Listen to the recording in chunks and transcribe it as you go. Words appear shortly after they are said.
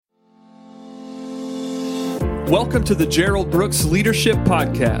Welcome to the Gerald Brooks Leadership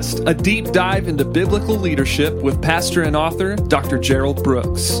Podcast, a deep dive into biblical leadership with pastor and author, Dr. Gerald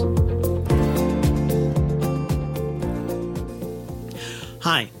Brooks.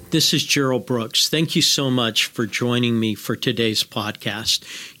 Hi, this is Gerald Brooks. Thank you so much for joining me for today's podcast.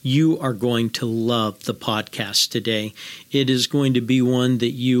 You are going to love the podcast today. It is going to be one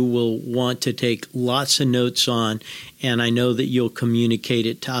that you will want to take lots of notes on, and I know that you'll communicate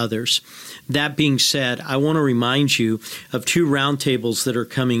it to others. That being said, I want to remind you of two roundtables that are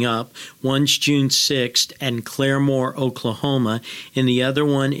coming up. One's June 6th in Claremore, Oklahoma, and the other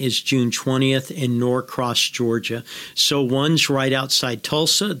one is June 20th in Norcross, Georgia. So one's right outside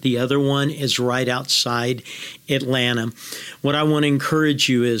Tulsa, the other one is right outside Atlanta. What I want to encourage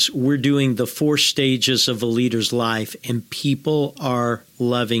you is we're doing the 4 stages of a leader's life, and people are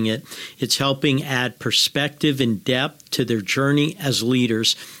loving it. It's helping add perspective and depth to their journey as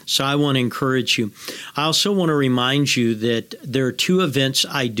leaders. So I want to encourage you. I also want to remind you that there are 2 events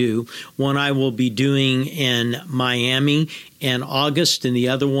I do. One I will be doing in Miami in August, and the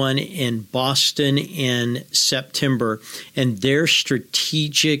other one in Boston in September. And they're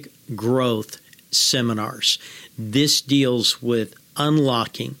strategic growth seminars. This deals with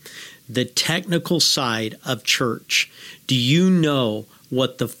unlocking the technical side of church. Do you know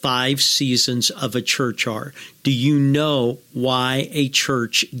what the 5 seasons of a church are? Do you know why a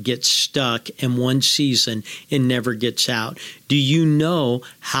church gets stuck in one season and never gets out? Do you know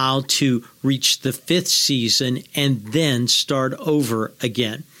how to reach the 5th season and then start over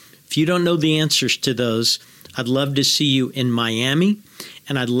again? If you don't know the answers to those, I'd love to see you in Miami,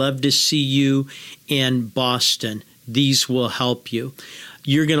 and I'd love to see you in Boston. These will help you.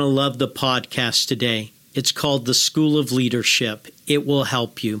 You're going to love the podcast today. It's called The School of Leadership. It will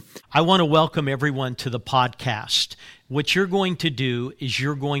help you. I want to welcome everyone to the podcast. What you're going to do is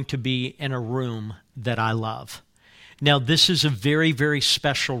you're going to be in a room that I love. Now, this is a very, very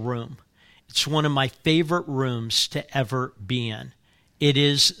special room. It's one of my favorite rooms to ever be in. It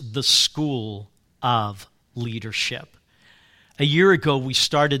is the School of Leadership. A year ago, we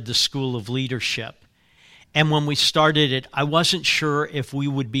started the School of Leadership. And when we started it, I wasn't sure if we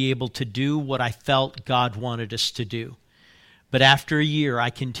would be able to do what I felt God wanted us to do. But after a year, I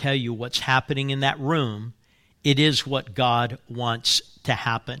can tell you what's happening in that room. It is what God wants to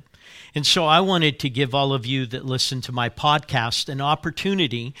happen. And so I wanted to give all of you that listen to my podcast an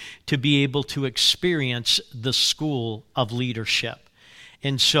opportunity to be able to experience the School of Leadership.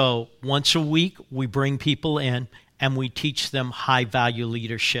 And so once a week, we bring people in and we teach them high-value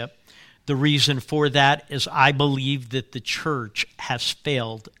leadership. The reason for that is I believe that the church has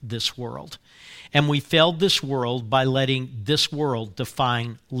failed this world. And we failed this world by letting this world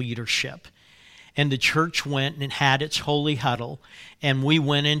define leadership. And the church went and had its holy huddle, and we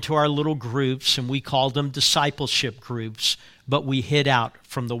went into our little groups, and we called them discipleship groups, but we hid out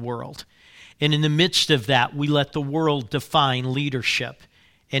from the world. And in the midst of that, we let the world define leadership,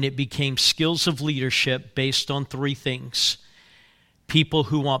 and it became skills of leadership based on 3 things. People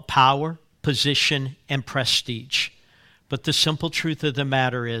who want power, position, and prestige. But the simple truth of the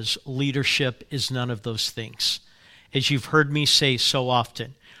matter is leadership is none of those things. As you've heard me say so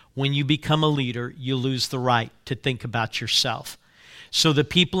often, when you become a leader, you lose the right to think about yourself. So the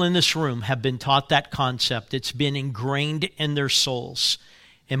people in this room have been taught that concept. It's been ingrained in their souls.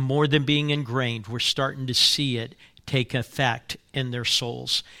 And more than being ingrained, we're starting to see it take effect in their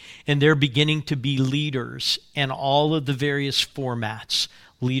souls. And they're beginning to be leaders in all of the various formats.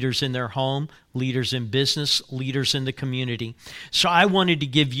 Leaders in their home, leaders in business, leaders in the community. So I wanted to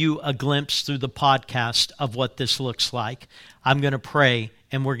give you a glimpse through the podcast of what this looks like. I'm going to pray,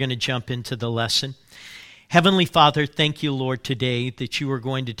 and we're going to jump into the lesson. Heavenly Father, thank you, Lord, today that you are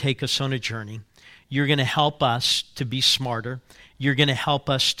going to take us on a journey. You're going to help us to be smarter. You're going to help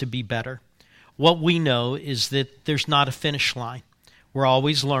us to be better. What we know is that there's not a finish line. We're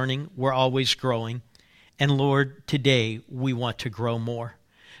always learning. We're always growing. And Lord, today we want to grow more.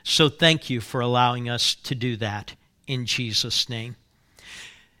 So thank you for allowing us to do that in Jesus' name.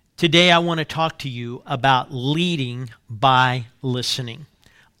 Today I want to talk to you about leading by listening.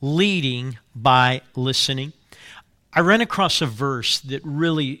 Leading by listening. I ran across a verse that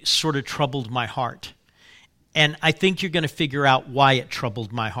really sort of troubled my heart. And I think you're going to figure out why it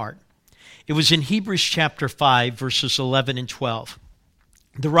troubled my heart. It was in Hebrews chapter 5, verses 11 and 12.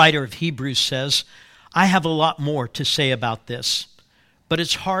 The writer of Hebrews says, I have a lot more to say about this, but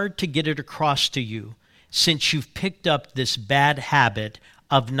it's hard to get it across to you since you've picked up this bad habit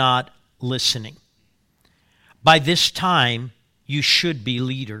of not listening. By this time, you should be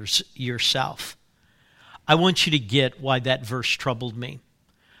leaders yourself. I want you to get why that verse troubled me.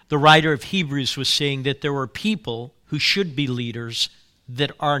 The writer of Hebrews was saying that there were people who should be leaders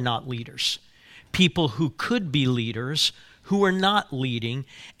that are not leaders. People who could be leaders who are not leading,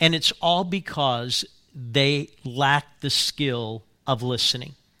 and it's all because they lack the skill of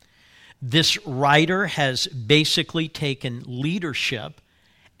listening. This writer has basically taken leadership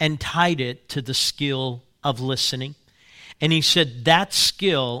and tied it to the skill of listening. And he said that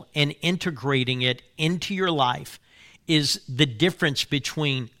skill and integrating it into your life is the difference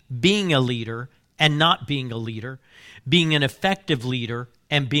between being a leader and not being a leader, being an effective leader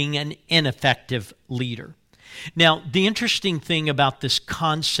and being an ineffective leader. Now, the interesting thing about this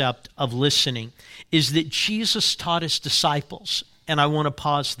concept of listening is that Jesus taught his disciples, and I want to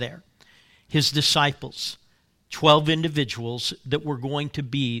pause there, his disciples, 12 individuals that were going to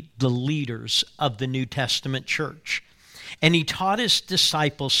be the leaders of the New Testament church. And he taught his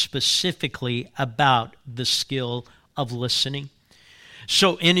disciples specifically about the skill of listening.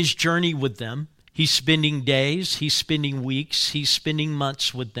 So in his journey with them, he's spending days, he's spending weeks, he's spending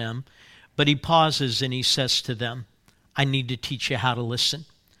months with them, but he pauses and he says to them, I need to teach you how to listen.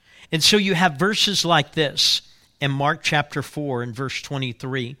 And so you have verses like this in Mark chapter 4 and verse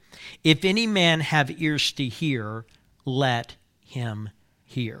 23. If any man have ears to hear, let him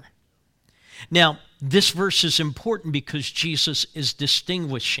hear. Now, this verse is important because Jesus is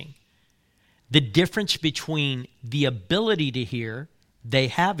distinguishing the difference between the ability to hear, they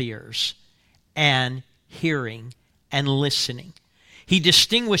have ears, and hearing and listening. He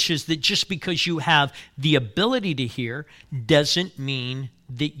distinguishes that just because you have the ability to hear doesn't mean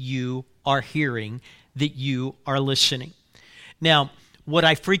that you are hearing, that you are listening. Now, what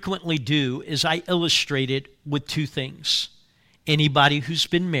I frequently do is I illustrate it with two things. Anybody who's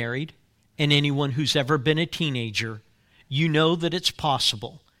been married and anyone who's ever been a teenager, you know that it's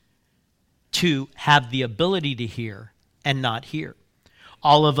possible to have the ability to hear and not hear.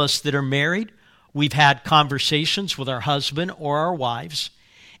 All of us that are married, we've had conversations with our husband or our wives,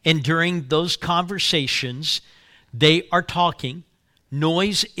 and during those conversations, they are talking,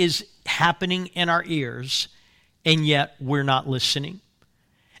 noise is happening in our ears, and yet we're not listening.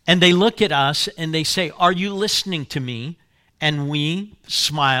 And they look at us and they say, are you listening to me? And we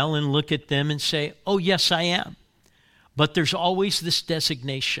smile and look at them and say, oh, yes, I am. But there's always this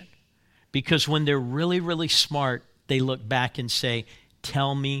designation, because when they're really, really smart, they look back and say,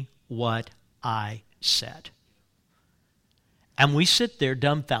 tell me what I said. And we sit there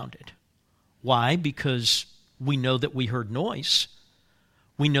dumbfounded. Why? Because we know that we heard noise.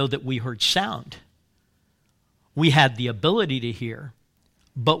 We know that we heard sound. We had the ability to hear,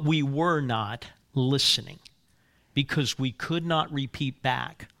 but we were not listening because we could not repeat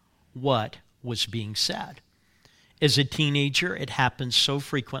back what was being said. As a teenager, it happens so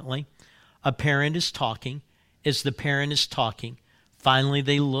frequently. A parent is talking. As the parent is talking, finally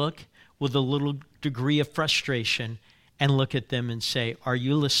they look with a little degree of frustration and look at them and say, are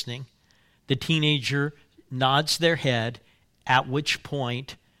you listening? The teenager nods their head, at which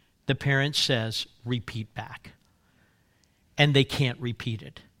point the parent says, repeat back. And they can't repeat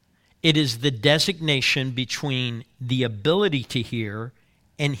it. It is the designation between the ability to hear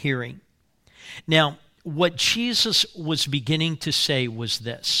and hearing. Now, what Jesus was beginning to say was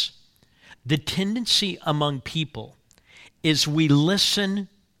this. The tendency among people is we listen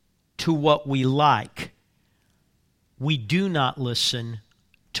to what we like. We do not listen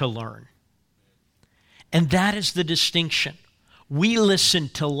to learn. And that is the distinction. We listen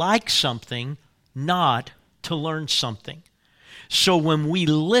to like something, not to learn something. So when we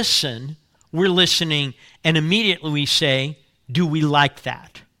listen, we're listening, and immediately we say, do we like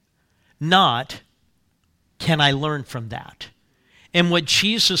that? Not, can I learn from that? And what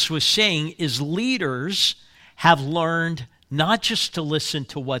Jesus was saying is leaders have learned not just to listen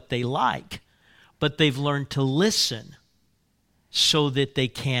to what they like, but they've learned to listen so that they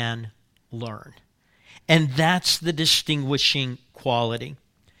can learn. And that's the distinguishing quality.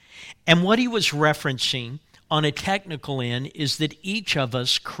 And what he was referencing on a technical end is that each of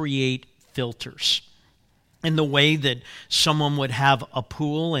us create filters. In the way that someone would have a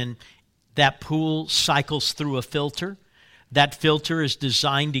pool and that pool cycles through a filter, that filter is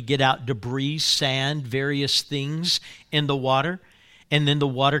designed to get out debris, sand, various things in the water, and then the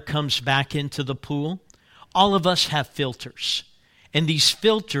water comes back into the pool. All of us have filters, and these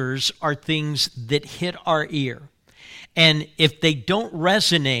filters are things that hit our ear. And if they don't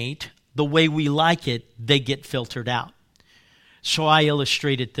resonate the way we like it, they get filtered out. So I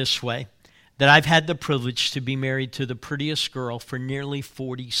illustrate it this way, that I've had the privilege to be married to the prettiest girl for nearly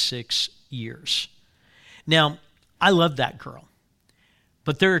 46 years. Now, I love that girl,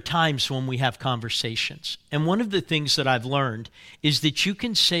 But there are times when we have conversations. And one of the things that I've learned is that you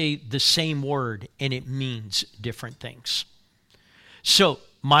can say the same word and it means different things. So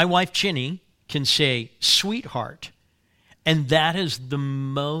my wife, Jenny, can say sweetheart, and that is the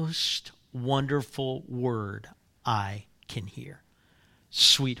most wonderful word I can hear.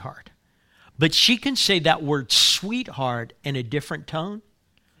 Sweetheart. But she can say that word sweetheart in a different tone,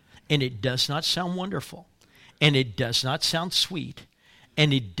 and it does not sound wonderful, and it does not sound sweet,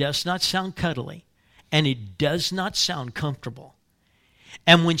 and it does not sound cuddly, and it does not sound comfortable.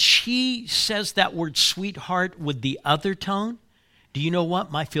 And when she says that word sweetheart with the other tone, do you know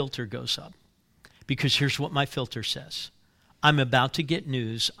what? My filter goes up. Because here's what my filter says. I'm about to get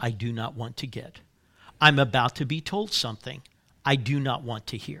news I do not want to get. I'm about to be told something I do not want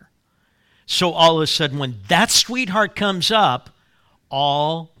to hear. So all of a sudden, when that sweetheart comes up,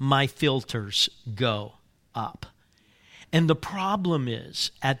 all my filters go up. And the problem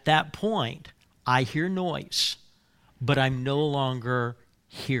is, at that point, I hear noise, but I'm no longer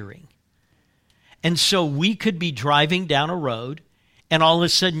hearing. And so we could be driving down a road, and all of a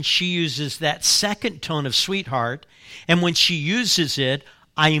sudden she uses that second tone of sweetheart, and when she uses it,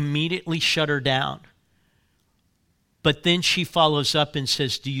 I immediately shut her down. But then she follows up and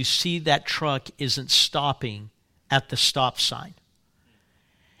says, do you see that truck isn't stopping at the stop sign?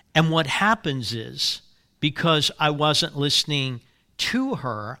 And what happens is, because I wasn't listening to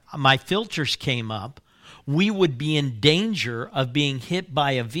her, my filters came up, we would be in danger of being hit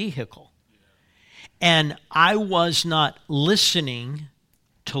by a vehicle. And I was not listening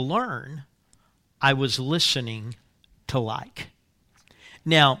to learn, I was listening to like.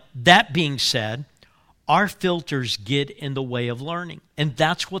 Now, that being said, our filters get in the way of learning. And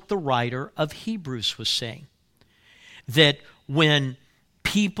that's what the writer of Hebrews was saying. That when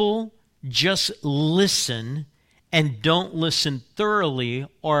people just listen and don't listen thoroughly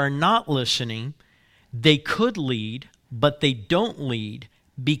or are not listening, they could lead, but they don't lead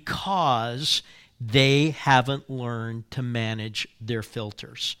because they haven't learned to manage their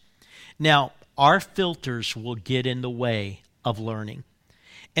filters. Now, our filters will get in the way of learning.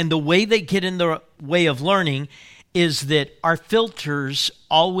 And the way they get in the way of learning is that our filters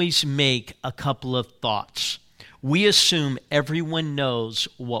always make a couple of thoughts. We assume everyone knows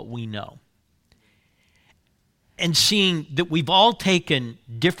what we know. And seeing that we've all taken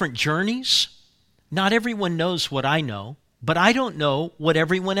different journeys, not everyone knows what I know, but I don't know what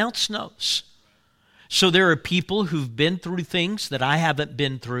everyone else knows. So there are people who've been through things that I haven't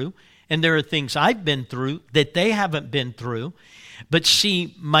been through, and there are things I've been through that they haven't been through. But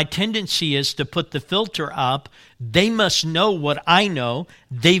see, my tendency is to put the filter up. They must know what I know.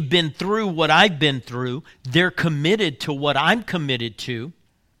 They've been through what I've been through. They're committed to what I'm committed to.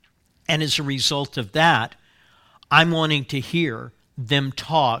 And as a result of that, I'm wanting to hear them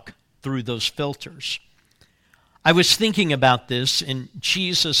talk through those filters. I was thinking about this, and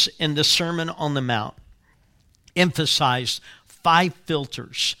Jesus in the Sermon on the Mount emphasized 5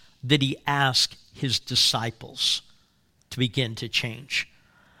 filters that he asked his disciples to begin to change.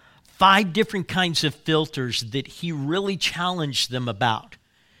 5 different kinds of filters that he really challenged them about.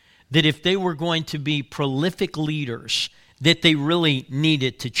 That if they were going to be prolific leaders, that they really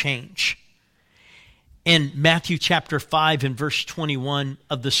needed to change. In Matthew chapter 5 and verse 21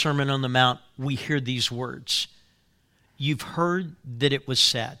 of the Sermon on the Mount, we hear these words. You've heard that it was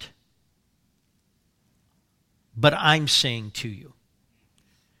said, but I'm saying to you.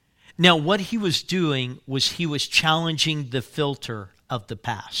 Now, what he was doing was he was challenging the filter of the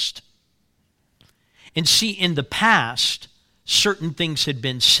past. And see, in the past, certain things had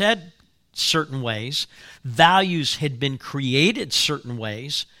been said certain ways, values had been created certain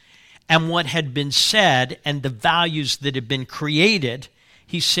ways, and what had been said and the values that had been created,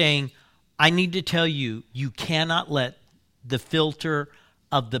 he's saying, I need to tell you, you cannot let the filter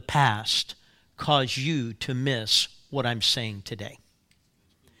of the past cause you to miss what I'm saying today.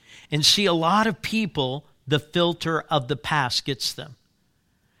 And see, a lot of people, the filter of the past gets them.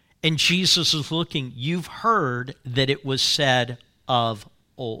 And Jesus is looking, you've heard that it was said of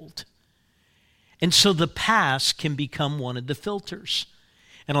old. And so the past can become one of the filters.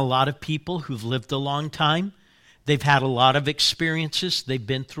 And a lot of people who've lived a long time, they've had a lot of experiences, they've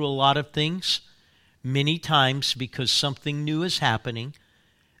been through a lot of things. Many times, because something new is happening,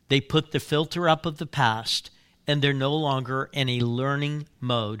 they put the filter up of the past, and they're no longer in a learning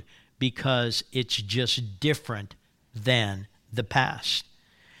mode because it's just different than the past.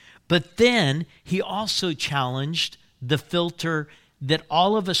 But then he also challenged the filter that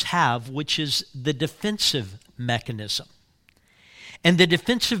all of us have, which is the defensive mechanism. And the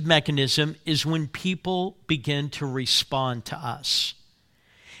defensive mechanism is when people begin to respond to us.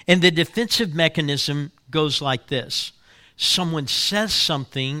 And the defensive mechanism goes like this. Someone says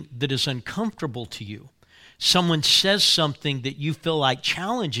something that is uncomfortable to you. Someone says something that you feel like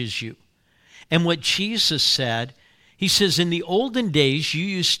challenges you. And what Jesus said, he says, in the olden days, you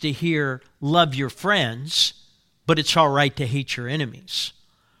used to hear, love your friends, but it's all right to hate your enemies.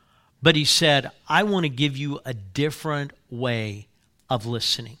 But he said, I want to give you a different way of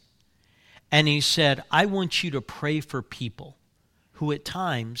listening. And he said, I want you to pray for people who at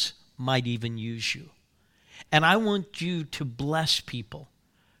times might even use you. And I want you to bless people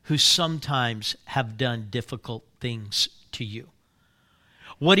who sometimes have done difficult things to you.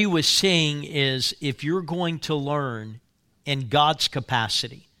 What he was saying is, if you're going to learn in God's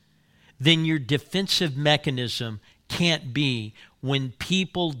capacity, then your defensive mechanism can't be when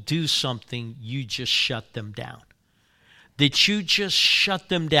people do something, you just shut them down. That you just shut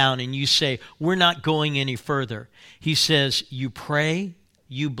them down and you say, we're not going any further. He says, you pray,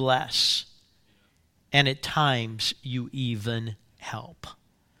 you bless, and at times you even help.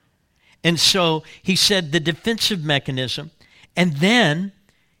 And so he said the defensive mechanism, and then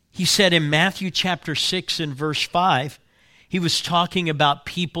he said in Matthew chapter 6 and verse 5, he was talking about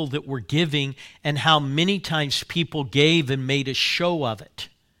people that were giving and how many times people gave and made a show of it.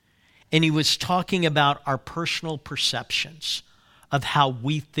 And he was talking about our personal perceptions of how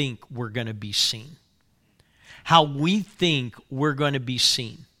we think we're going to be seen. How we think we're going to be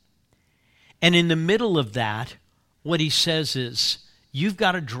seen. And in the middle of that, what he says is, you've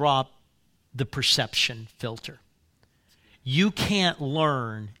got to drop the perception filter. You can't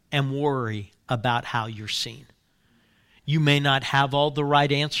learn and worry about how you're seen. You may not have all the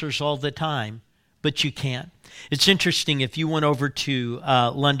right answers all the time, but you can. It's interesting, if you went over to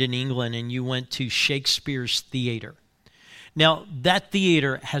London, England, and you went to Shakespeare's Theatre. Now, that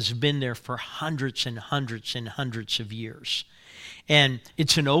theater has been there for hundreds and hundreds and hundreds of years. And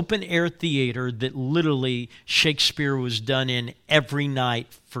it's an open-air theater that literally Shakespeare was done in every night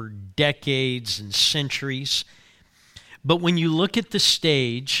for decades and centuries. But when you look at the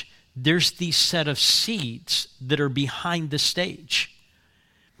stage, there's these set of seats that are behind the stage.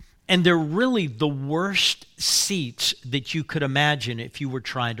 And they're really the worst seats that you could imagine if you were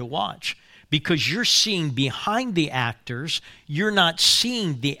trying to watch. Because you're seeing behind the actors, you're not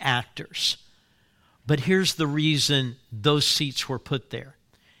seeing the actors. But here's the reason those seats were put there.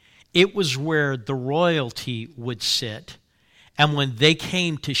 It was where the royalty would sit. And when they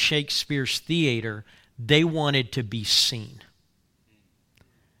came to Shakespeare's theater, they wanted to be seen.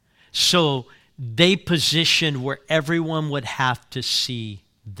 So they positioned where everyone would have to see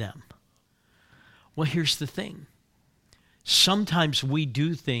them. Well, here's the thing. Sometimes we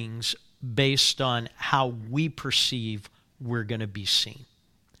do things based on how we perceive we're going to be seen.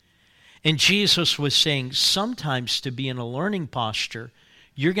 And Jesus was saying sometimes to be in a learning posture,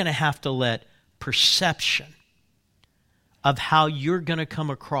 you're going to have to let perception of how you're going to come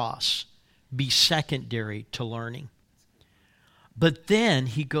across be secondary to learning. But then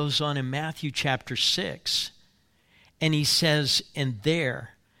he goes on in Matthew chapter 6, and he says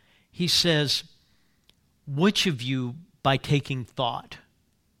he says, which of you by taking thought,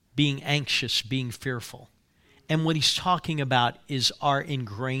 being anxious, being fearful? And what he's talking about is our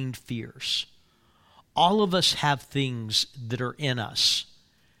ingrained fears. All of us have things that are in us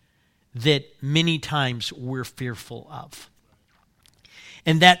that many times we're fearful of.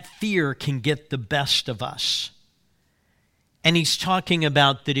 And that fear can get the best of us. And he's talking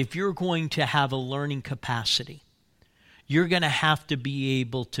about that if you're going to have a learning capacity, you're going to have to be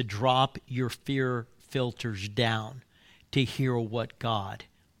able to drop your fear filters down to hear what God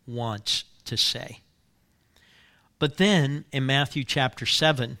wants to say. But then in Matthew chapter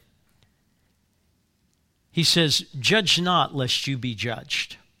 7, he says, judge not lest you be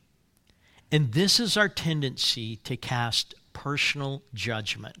judged. And this is our tendency to cast personal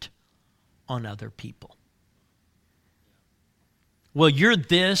judgment on other people. Well, you're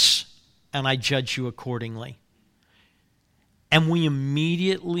this, and I judge you accordingly. And we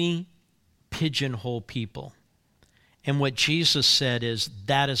immediately pigeonhole people. And what Jesus said is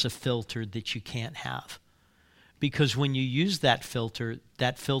that is a filter that you can't have. Because when you use that filter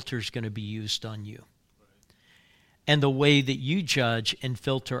is going to be used on you. And the way that you judge and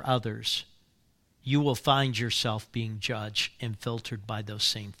filter others, you will find yourself being judged and filtered by those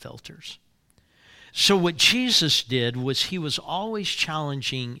same filters. So what Jesus did was he was always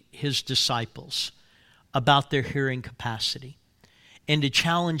challenging his disciples about their hearing capacity and to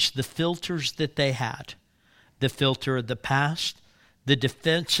challenge the filters that they had, the filter of the past, the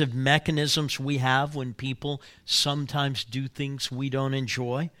defensive mechanisms we have when people sometimes do things we don't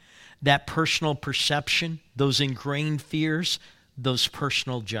enjoy, that personal perception, those ingrained fears, those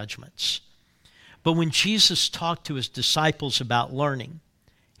personal judgments. But when Jesus talked to his disciples about learning,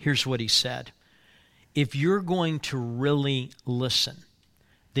 here's what he said. If you're going to really listen,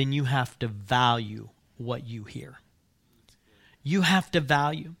 then you have to value what you hear. You have to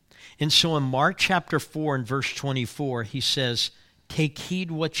value. And so in Mark chapter 4 and verse 24, he says, take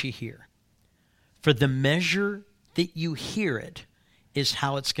heed what you hear. For the measure that you hear it is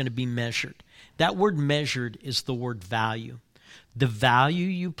how it's going to be measured. That word measured is the word value. The value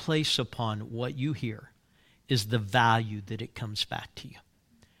you place upon what you hear is the value that it comes back to you.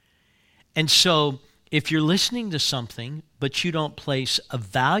 And so if you're listening to something, but you don't place a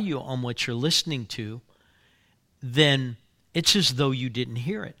value on what you're listening to, then it's as though you didn't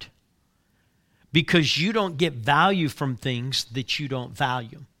hear it. Because you don't get value from things that you don't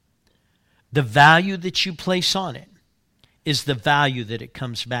value. The value that you place on it is the value that it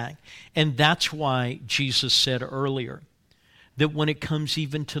comes back. And that's why Jesus said earlier that when it comes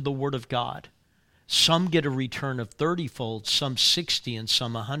even to the Word of God, some get a return of 30-fold, some 60, and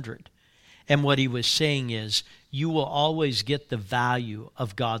some 100. And what he was saying is, you will always get the value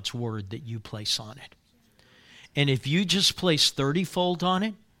of God's Word that you place on it. And if you just place 30-fold on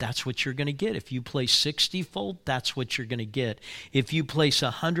it, that's what you're going to get. If you place 60-fold, that's what you're going to get. If you place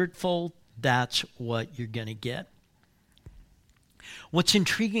 100-fold, that's what you're going to get. What's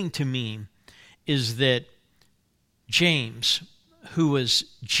intriguing to me is that James, who was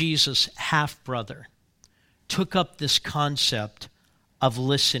Jesus' half-brother, took up this concept of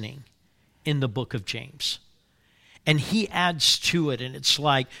listening in the book of James. And he adds to it, and it's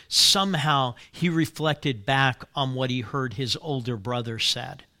like somehow he reflected back on what he heard his older brother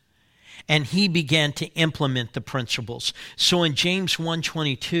said. And he began to implement the principles. So in James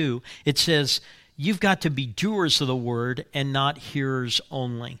 1:22, it says, you've got to be doers of the word and not hearers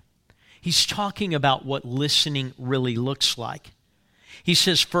only. He's talking about what listening really looks like. He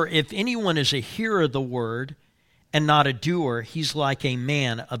says, for if anyone is a hearer of the word and not a doer, he's like a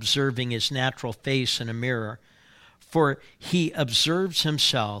man observing his natural face in a mirror. For he observes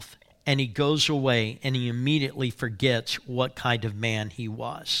himself and he goes away and he immediately forgets what kind of man he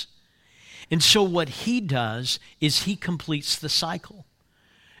was. And so what he does is he completes the cycle.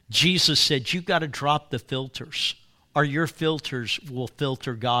 Jesus said, you've got to drop the filters, or your filters will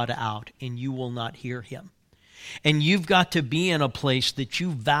filter God out and you will not hear him. And you've got to be in a place that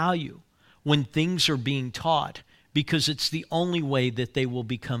you value when things are being taught, because it's the only way that they will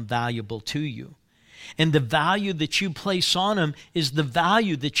become valuable to you. And the value that you place on them is the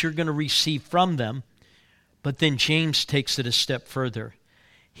value that you're going to receive from them. But then James takes it a step further.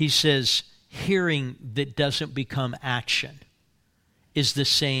 He says, hearing that doesn't become action is the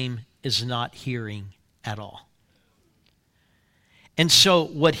same as not hearing at all. And so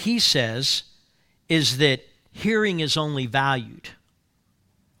what he says is that hearing is only valued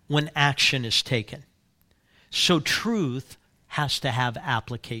when action is taken. So truth has to have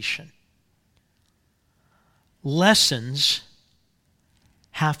application. Lessons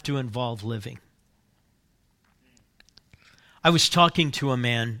have to involve living. I was talking to a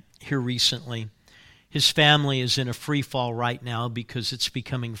man here recently. His family is in a free fall right now because it's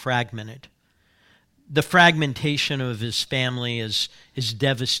becoming fragmented. The fragmentation of his family is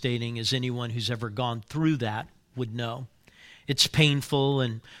devastating, as anyone who's ever gone through that would know. It's painful,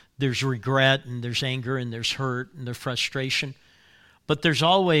 and there's regret, and there's anger, and there's hurt, and there's frustration. But there's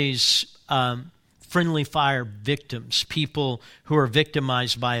always friendly fire victims, people who are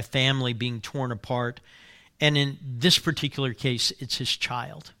victimized by a family being torn apart. And in this particular case, it's his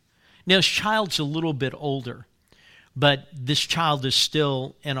child. Now, his child's a little bit older, but this child is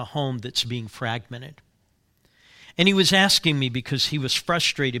still in a home that's being fragmented. And he was asking me because he was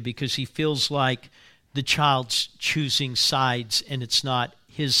frustrated because he feels like the child's choosing sides and it's not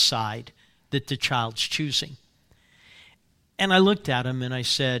his side that the child's choosing. And I looked at him and I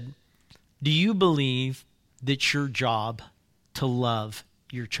said, do you believe that it's your job to love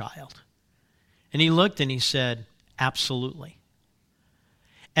your child? And he looked and he said, absolutely.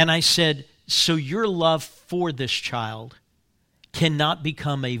 And I said, so your love for this child cannot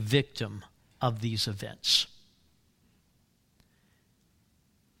become a victim of these events.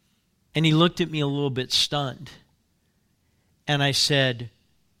 And he looked at me a little bit stunned. And I said,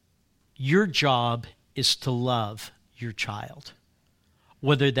 your job is to love your child.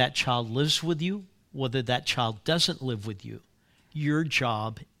 Whether that child lives with you, whether that child doesn't live with you, your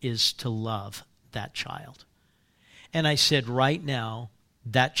job is to love that child. And I said, right now,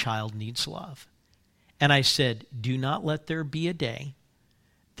 that child needs love. And I said, do not let there be a day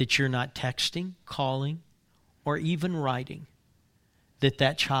that you're not texting, calling, or even writing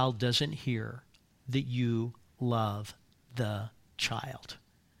that child doesn't hear that you love the child.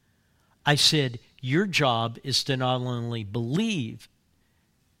 I said, your job is to not only believe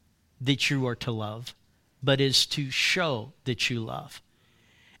that you are to love, but is to show that you love.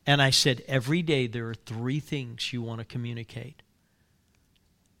 And I said, every day there are 3 things you want to communicate.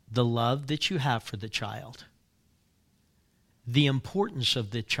 The love that you have for the child, the importance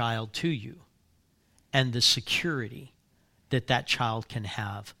of the child to you, and the security that that child can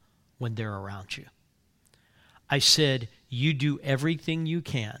have when they're around you. I said, you do everything you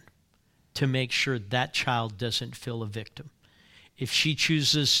can to make sure that child doesn't feel a victim. If she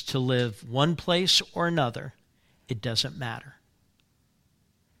chooses to live one place or another, it doesn't matter.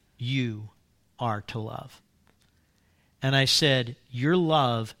 You are to love. And I said, your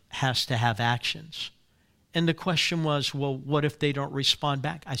love has to have actions. And the question was, well, what if they don't respond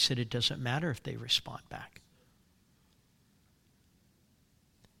back? I said, it doesn't matter if they respond back.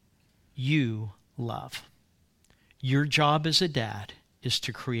 You love. Your job as a dad is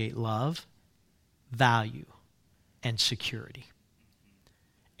to create love, value, and security.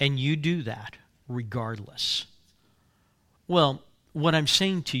 And you do that regardless. Well, what I'm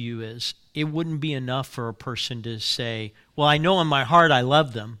saying to you is, it wouldn't be enough for a person to say, well, I know in my heart I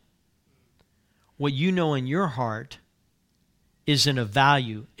love them. What you know in your heart isn't of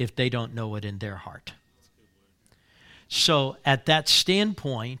value if they don't know it in their heart. So at that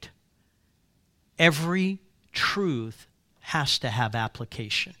standpoint, every truth has to have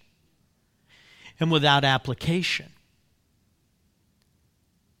application. And without application,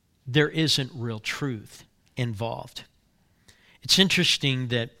 there isn't real truth involved. It's interesting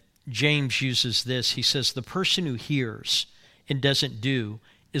that James uses this. He says, the person who hears and doesn't do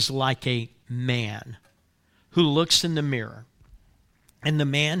is like a man who looks in the mirror. And the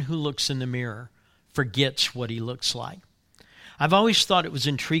man who looks in the mirror forgets what he looks like. I've always thought it was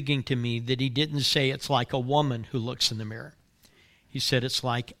intriguing to me that he didn't say it's like a woman who looks in the mirror. He said it's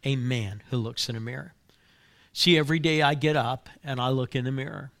like a man who looks in a mirror. See, every day I get up and I look in the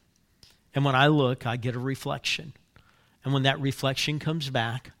mirror. And when I look, I get a reflection. And when that reflection comes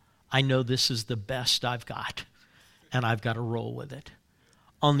back, I know this is the best I've got. And I've got to roll with it.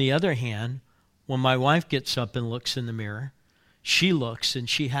 On the other hand, when my wife gets up and looks in the mirror, she looks and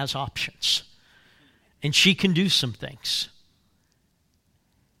she has options. And she can do some things.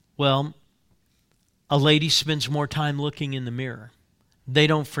 Well, a lady spends more time looking in the mirror. They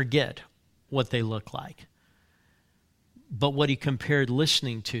don't forget what they look like. But what he compared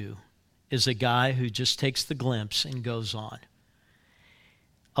listening to is a guy who just takes the glimpse and goes on.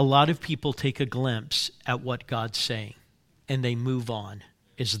 A lot of people take a glimpse at what God's saying, and they move on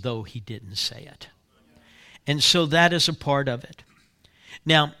as though he didn't say it. And so that is a part of it.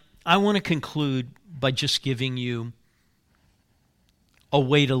 Now, I want to conclude by just giving you a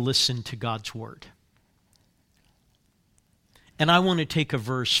way to listen to God's word. And I want to take a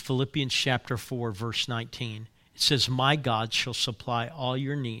verse, Philippians chapter 4, verse 19. It says, my God shall supply all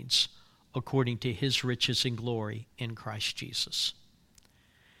your needs according to his riches and glory in Christ Jesus.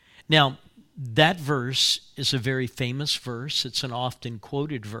 Now, that verse is a very famous verse. It's an often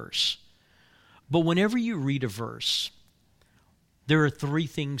quoted verse. But whenever you read a verse, there are 3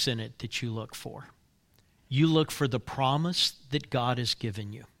 things in it that you look for. You look for the promise that God has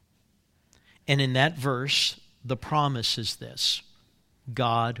given you. And in that verse, the promise is this: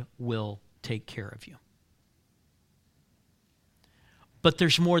 God will take care of you. But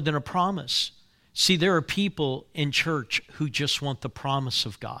there's more than a promise. See, there are people in church who just want the promise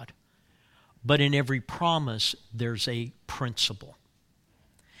of God. But in every promise, there's a principle.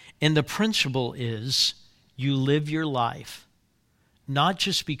 And the principle is you live your life not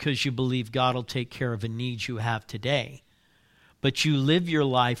just because you believe God will take care of a need you have today, but you live your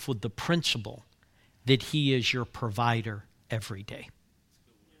life with the principle that he is your provider every day.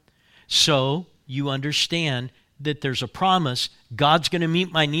 So you understand that there's a promise, God's going to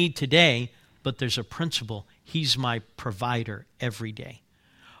meet my need today, but there's a principle, he's my provider every day.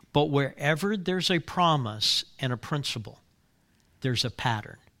 But wherever there's a promise and a principle, there's a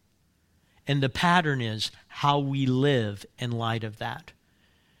pattern. And the pattern is how we live in light of that.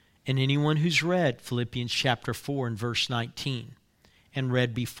 And anyone who's read Philippians chapter 4 and verse 19 and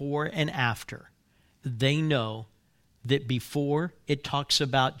read before and after, they know that before it talks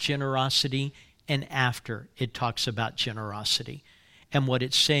about generosity and after it talks about generosity. And what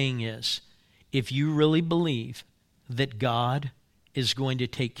it's saying is, if you really believe that God is going to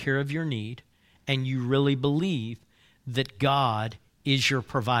take care of your need, and you really believe that God is your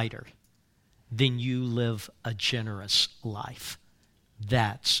provider, then you live a generous life.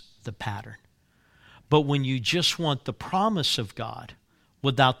 That's the pattern. But when you just want the promise of God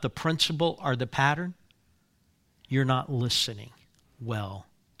without the principle or the pattern, you're not listening well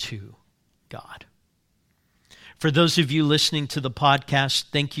to God. For those of you listening to the podcast,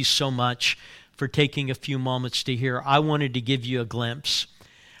 thank you so much for taking a few moments to hear. I wanted to give you a glimpse.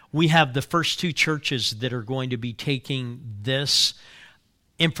 We have the first two churches that are going to be taking this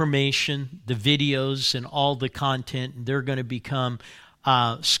information, the videos, and all the content. They're going to become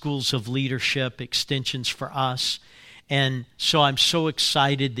schools of leadership, extensions for us. And so I'm so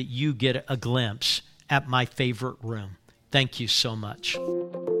excited that you get a glimpse at my favorite room. Thank you so much.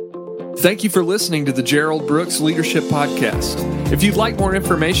 Thank you for listening to the Gerald Brooks Leadership Podcast. If you'd like more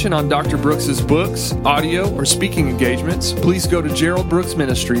information on Dr. Brooks's books, audio, or speaking engagements, please go to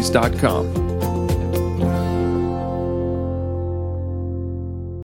geraldbrooksministries.com.